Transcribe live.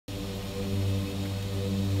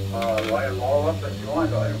Line them all up if you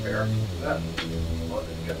want, I don't care. That, well,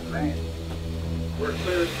 just get the main. We're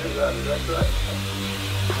clear to do that, is that right?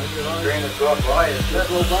 Drain it off by it. Let's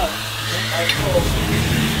go back.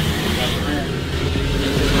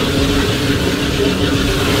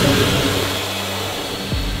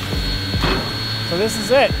 So this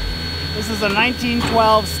is it. This is a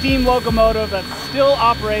 1912 steam locomotive that still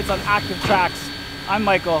operates on active tracks. I'm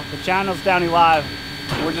Michael, the channel's DownieLive,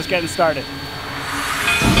 and we're just getting started.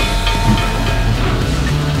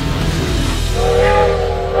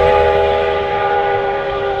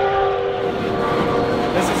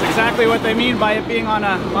 This is exactly what they mean by it being on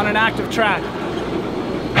an active track.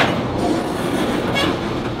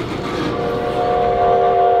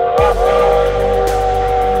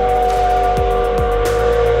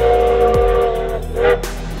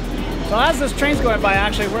 So as this train's going by,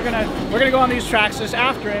 actually, we're gonna go on these tracks just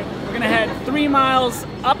after it. We're gonna head 3 miles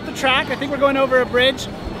up the track. I think we're going over a bridge,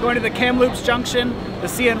 going to the Kamloops Junction, the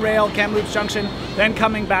CN Rail Kamloops Junction, then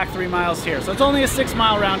coming back 3 miles here. So it's only a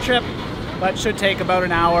 6-mile round trip, but should take about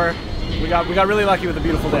an hour. We got really lucky with a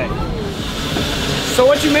beautiful day. So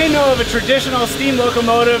what you may know of a traditional steam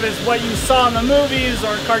locomotive is what you saw in the movies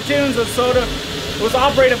or cartoons. It was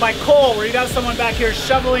operated by coal, where you'd have someone back here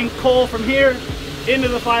shoveling coal from here into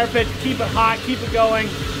the fire pit to keep it hot, keep it going.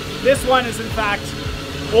 This one is in fact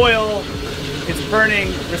oil. It's burning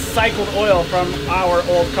recycled oil from our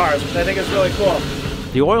old cars, which I think is really cool.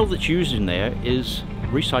 The oil that's used in there is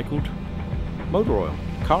recycled motor oil,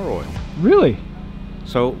 car oil. Really?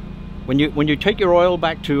 So when you take your oil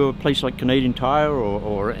back to a place like Canadian Tire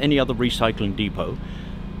or any other recycling depot,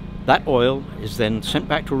 that oil is then sent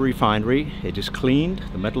back to a refinery. It is cleaned,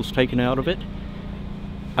 the metal's taken out of it,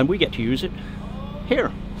 and we get to use it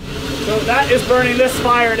here. So that is burning this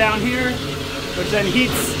fire down here, which then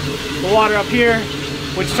heats the water up here,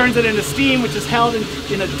 which turns it into steam, which is held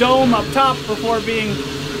in a dome up top before being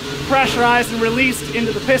pressurized and released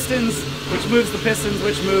into the pistons, which moves the pistons,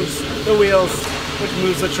 which moves the wheels, which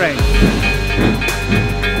moves the train.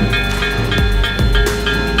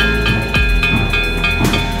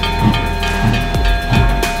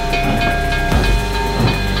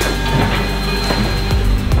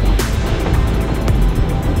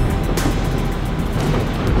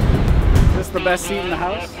 The best seat in the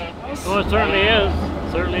house? Oh, it certainly is.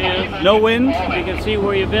 It certainly is. No wind? You can see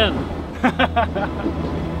where you've been.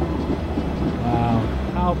 Wow,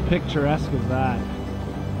 how picturesque is that?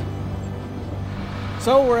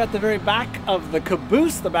 So we're at the very back of the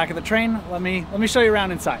caboose, the back of the train. Let me show you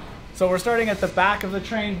around inside. So we're starting at the back of the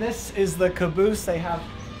train. This is the caboose. They have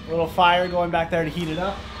a little fire going back there to heat it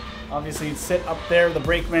up. Obviously you'd sit up there, the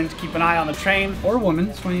brakeman, to keep an eye on the train. Or woman,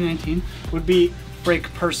 it's 2019, would be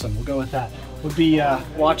brake person, we'll go with that, would be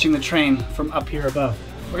watching the train from up here above.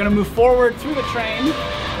 We're gonna move forward through the train.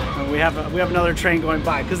 And we have another train going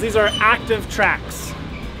by, because these are active tracks.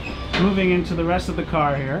 Moving into the rest of the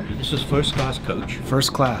car here. This is first class coach.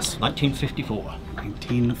 First class. 1954.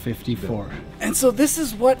 1954. And so this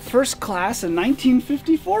is what first class in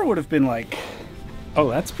 1954 would have been like. Oh,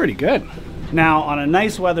 that's pretty good. Now, on a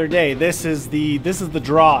nice weather day, this is the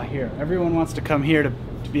draw here. Everyone wants to come here to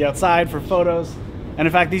be outside for photos. And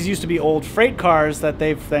in fact, these used to be old freight cars that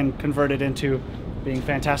they've then converted into being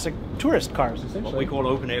fantastic tourist cars, essentially. What we call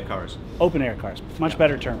open air cars. Open air cars, much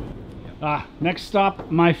better term. Next stop,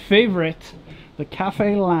 my favorite, the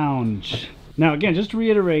Cafe Lounge. Now again, just to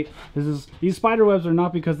reiterate, these spider webs are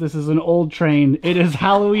not because this is an old train. It is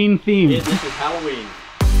Halloween themed. This is Halloween.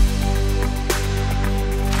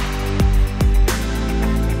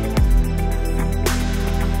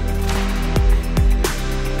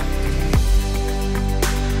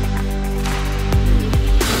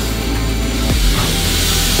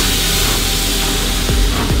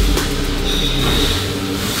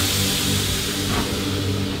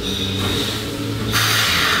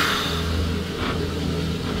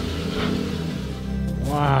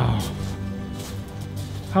 Wow.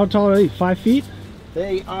 How tall are they? 5 feet?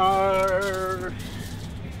 They are,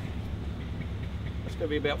 it's going to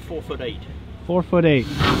be about 4'8". 4'8".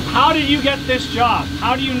 How did you get this job?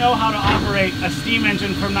 How do you know how to operate a steam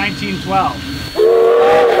engine from 1912?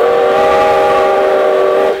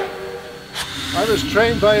 I was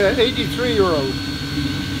trained by an 83-year-old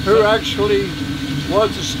who actually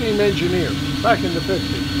was a steam engineer back in the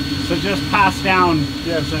 50s. So just passed down,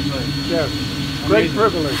 yes, essentially. Yes, great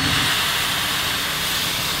privilege.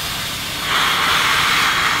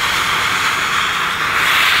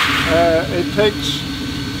 It takes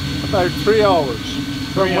about 3 hours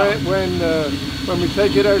from when we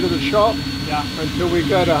take it out of the shop until we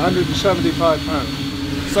get 175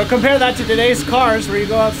 pounds. So compare that to today's cars where you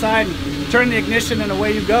go outside and turn the ignition and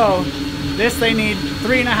away you go. This, they need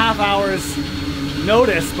 3.5 hours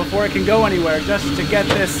notice before it can go anywhere just to get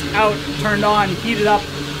this out, turned on, heated up.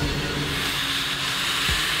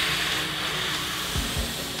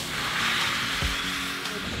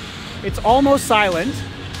 It's almost silent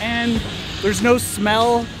and there's no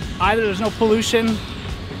smell either, there's no pollution.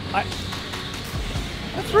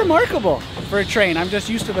 That's remarkable for a train. I'm just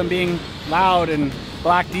used to them being loud and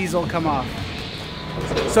black diesel come off.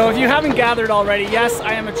 So if you haven't gathered already, yes,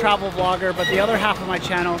 I am a travel vlogger, but the other half of my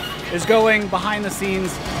channel is going behind the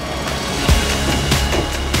scenes.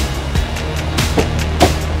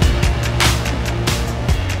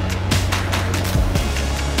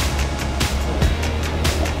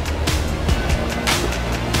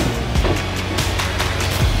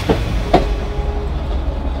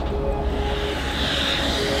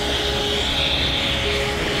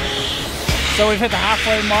 So we've hit the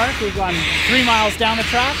halfway mark. We've gone 3 miles down the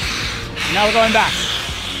track. Now we're going back.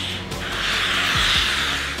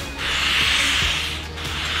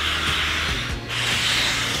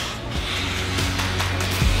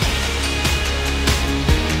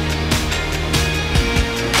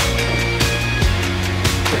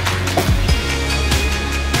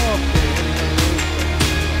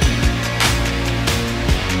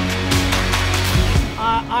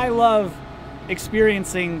 I love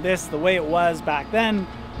experiencing this the way it was back then,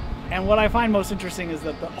 and what I find most interesting is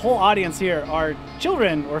that the whole audience here are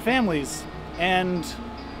children or families and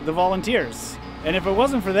the volunteers, and if it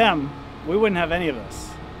wasn't for them we wouldn't have any of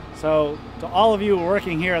this. So to all of you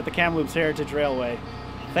working here at the Kamloops Heritage Railway,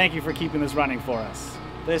 thank you for keeping this running for us.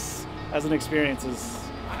 This as an experience is,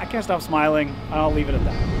 I can't stop smiling, and I'll leave it at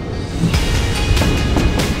that.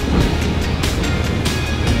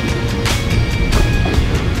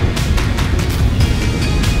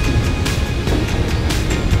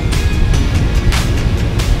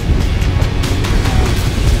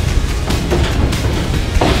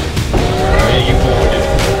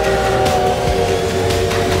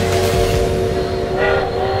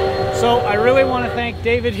 So I really want to thank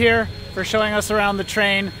David here for showing us around the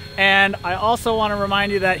train, and I also want to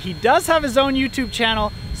remind you that he does have his own YouTube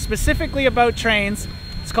channel specifically about trains.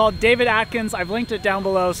 It's called David Atkins. I've linked it down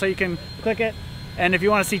below so you can click it, and if you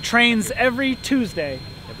want to see trains every Tuesday,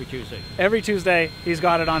 he's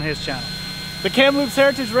got it on his channel. The Kamloops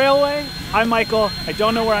Heritage Railway, I'm Michael. I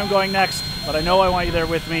don't know where I'm going next, but I know I want you there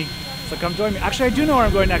with me, so come join me. Actually, I do know where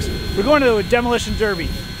I'm going next. We're going to a demolition derby,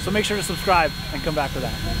 so make sure to subscribe and come back for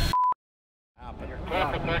that.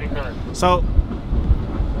 So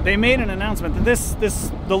they made an announcement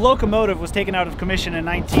that the locomotive was taken out of commission in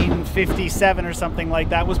 1957 or something like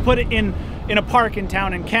that, was put in a park in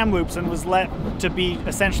town in Kamloops and was let to be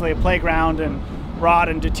essentially a playground and rot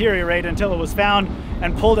and deteriorate until it was found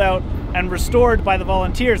and pulled out and restored by the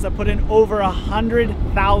volunteers that put in over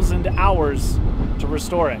 100,000 hours to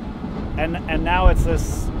restore it. And now it's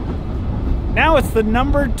this. Now it's the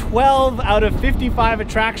number 12 out of 55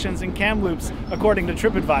 attractions in Kamloops, according to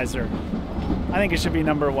TripAdvisor. I think it should be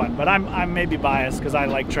number 1, but I'm maybe biased because I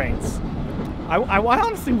like trains. I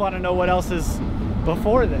honestly want to know what else is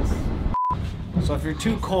before this. So if you're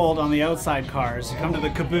too cold on the outside cars, you come to the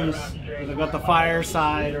caboose, where they've got the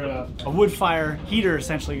fireside or a wood fire heater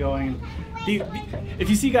essentially going. If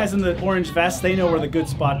you see guys in the orange vest, they know where the good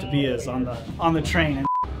spot to be is on the train.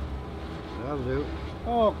 That'll do.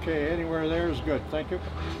 Okay, anywhere there is good. Thank you.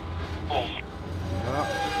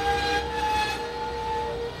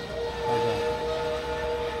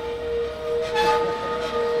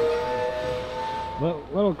 Well,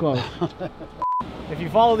 little close. If you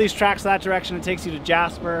follow these tracks that direction, it takes you to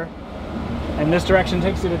Jasper, and this direction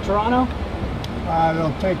takes you to Toronto.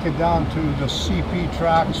 It'll take you down to the CP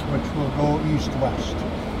tracks, which will go east-west.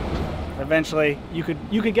 Eventually, you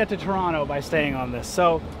could get to Toronto by staying on this.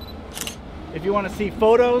 So if you want to see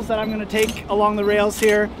photos that I'm going to take along the rails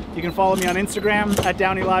here, you can follow me on Instagram at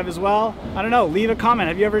DownieLive as well. I don't know, leave a comment.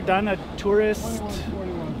 Have you ever done a tourist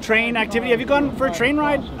train activity? Have you gone for a train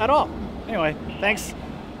ride at all? Anyway, thanks.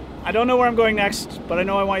 I don't know where I'm going next, but I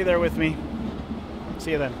know I want you there with me.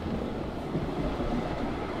 See you then.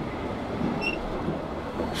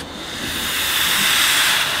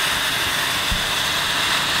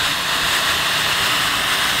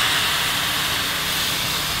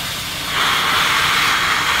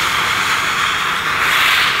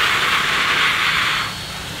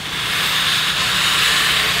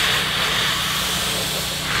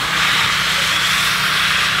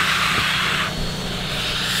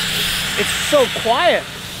 It's so quiet.